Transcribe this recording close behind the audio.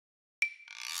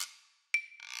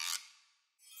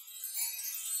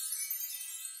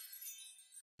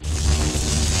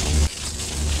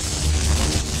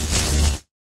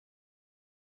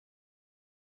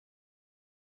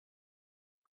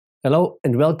Hello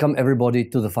and welcome everybody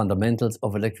to the fundamentals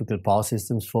of electrical power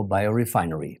systems for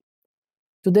biorefinery.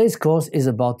 Today's course is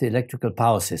about the electrical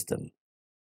power system.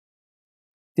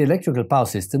 The electrical power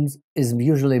system is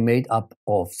usually made up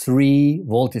of three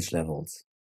voltage levels.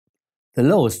 The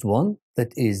lowest one,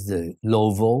 that is the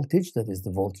low voltage, that is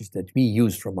the voltage that we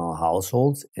use from our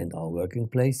households and our working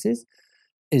places,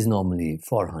 is normally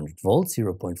 400 volts,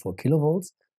 0.4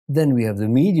 kilovolts. Then we have the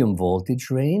medium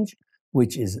voltage range,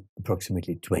 which is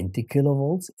approximately 20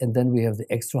 kilovolts. And then we have the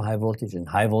extra high voltage and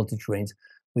high voltage range,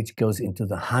 which goes into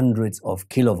the hundreds of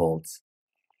kilovolts.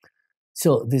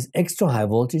 So this extra high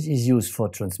voltage is used for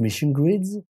transmission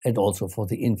grids and also for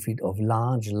the infeed of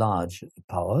large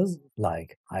powers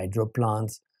like hydro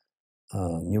plants,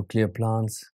 nuclear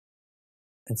plants,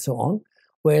 and so on.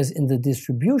 Whereas in the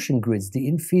distribution grids,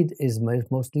 the infeed is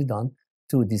mostly done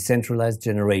to decentralized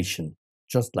generation,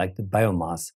 just like the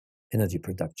biomass energy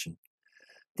production.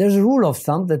 There's a rule of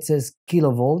thumb that says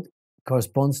kilovolt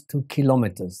corresponds to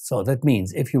kilometers. So that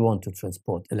means if you want to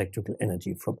transport electrical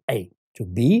energy from A to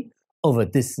B over a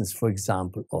distance, for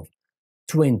example, of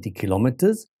 20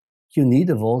 kilometers, you need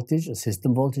a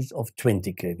system voltage of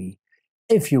 20 kV.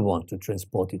 If you want to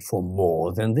transport it for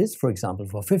more than this, for example,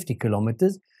 for 50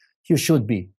 kilometers, you should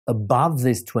be above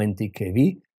this 20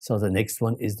 kV. So the next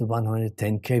one is the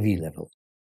 110 kV level.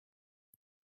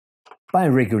 By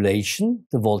regulation,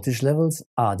 the voltage levels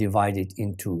are divided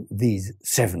into these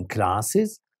 7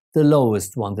 classes. The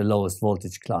lowest one, the lowest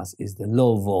voltage class, is the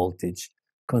low voltage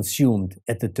consumed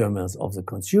at the terminals of the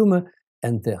consumer,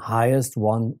 and the highest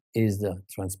one is the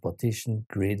transportation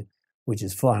grid, which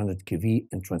is 400 kV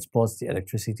and transports the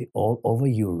electricity all over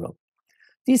Europe.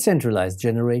 Decentralized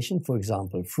generation, for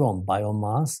example, from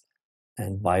biomass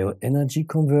and bioenergy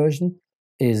conversion,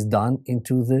 is done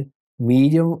into the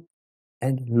medium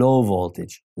and low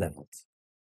voltage levels.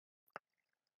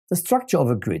 The structure of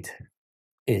a grid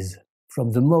is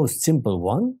from the most simple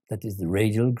one, that is the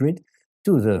radial grid,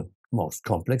 to the most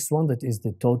complex one, that is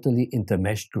the totally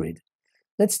intermeshed grid.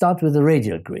 Let's start with the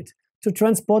radial grid. To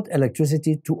transport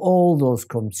electricity to all those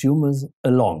consumers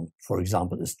along, for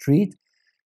example, a street,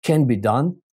 can be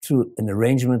done through an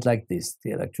arrangement like this.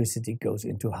 The electricity goes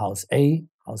into house A,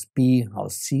 house B,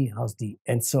 house C, house D,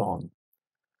 and so on.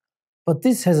 But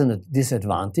this has a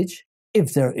disadvantage.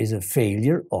 If there is a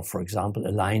failure of, for example,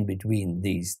 a line between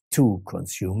these two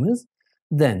consumers,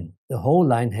 then the whole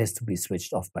line has to be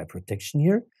switched off by protection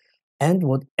here. And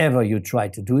whatever you try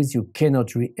to do is you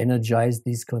cannot re-energize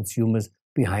these consumers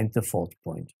behind the fault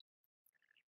point.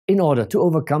 In order to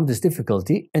overcome this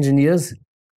difficulty, engineers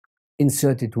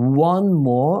inserted one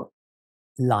more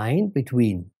line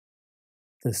between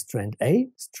the strand A,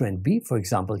 strand B, for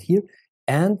example here,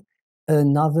 and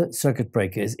another circuit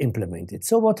breaker is implemented.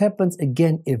 So what happens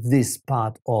again if this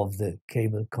part of the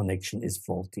cable connection is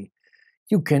faulty?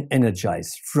 You can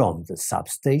energize from the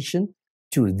substation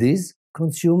to this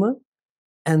consumer,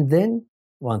 and then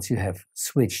once you have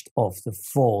switched off the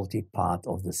faulty part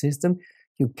of the system,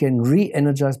 you can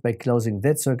re-energize by closing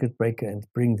that circuit breaker and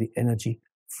bring the energy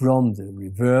from the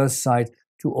reverse side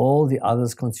to all the other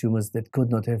consumers that could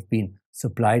not have been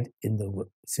supplied in the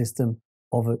system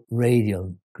of a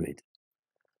radial grid.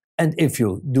 And if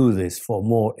you do this for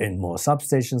more and more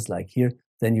substations like here,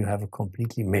 then you have a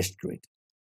completely meshed grid.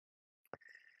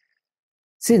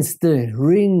 Since the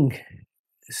ring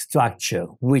structure,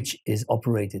 which is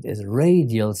operated as a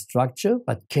radial structure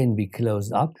but can be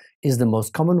closed up, is the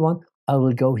most common one, I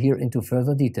will go here into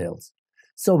further details.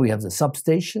 So we have the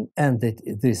substation, and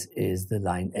this is the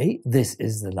line A, this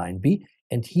is the line B,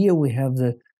 and here we have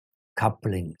the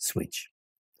coupling switch.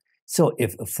 So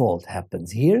if a fault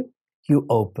happens here, you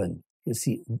open, you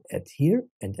see at here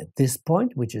and at this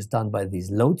point, which is done by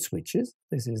these load switches.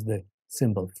 This is the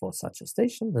symbol for such a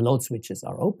station. The load switches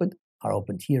are opened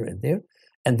here and there,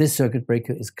 and this circuit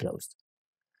breaker is closed.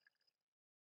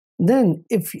 Then,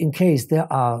 if in case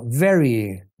there are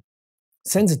very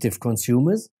sensitive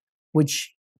consumers,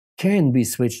 which can be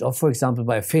switched off, for example,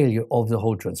 by a failure of the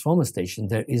whole transformer station,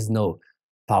 there is no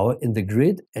power in the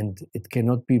grid and it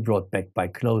cannot be brought back by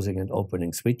closing and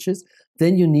opening switches,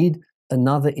 then you need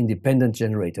another independent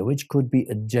generator, which could be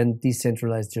a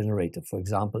decentralized generator, for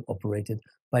example, operated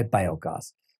by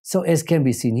biogas. So as can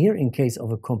be seen here, in case of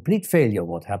a complete failure,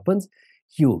 what happens?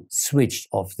 You switch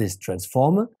off this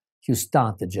transformer, you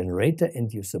start the generator,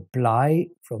 and you supply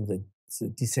from the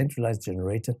decentralized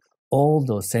generator all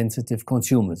those sensitive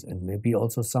consumers and maybe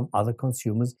also some other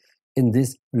consumers in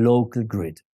this local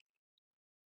grid.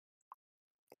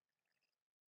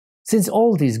 Since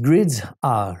all these grids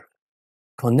are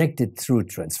connected through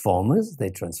transformers,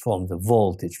 they transform the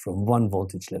voltage from one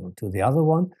voltage level to the other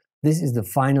one, This is the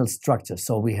final structure.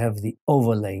 So we have the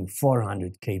overlaying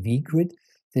 400 kV grid,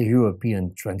 the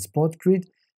European transport grid,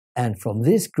 and from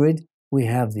this grid we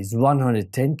have this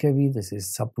 110 kV, this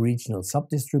is sub-regional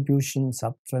sub-distribution,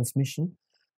 sub-transmission,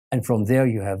 and from there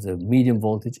you have the medium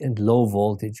voltage and low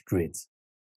voltage grids.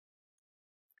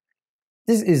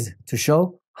 This is to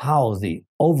show how the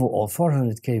overall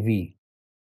 400 kV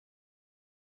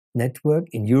network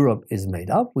in Europe is made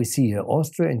up. We see here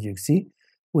Austria, and you see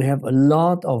we have a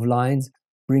lot of lines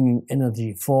bringing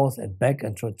energy forth and back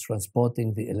and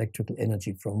transporting the electrical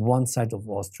energy from one side of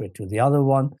Austria to the other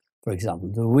one. For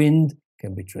example, the wind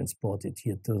can be transported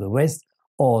here to the west,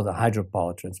 or the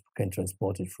hydropower can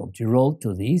transport it from Tyrol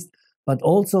to the east. But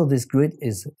also this grid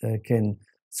can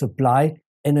supply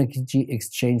energy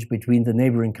exchange between the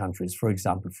neighboring countries. For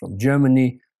example, from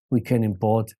Germany, we can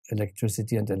import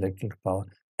electricity and electrical power,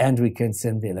 and we can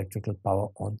send the electrical power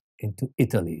on into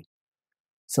Italy.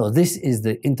 So this is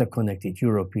the interconnected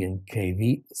European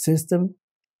KV system,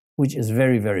 which is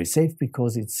very, very safe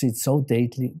because it sits so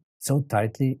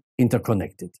tightly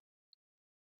interconnected.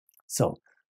 So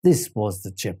this was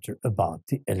the chapter about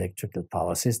the electrical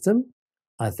power system.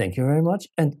 I thank you very much.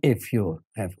 And if you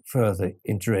have further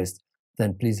interest,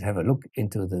 then please have a look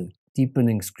into the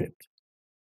deepening script.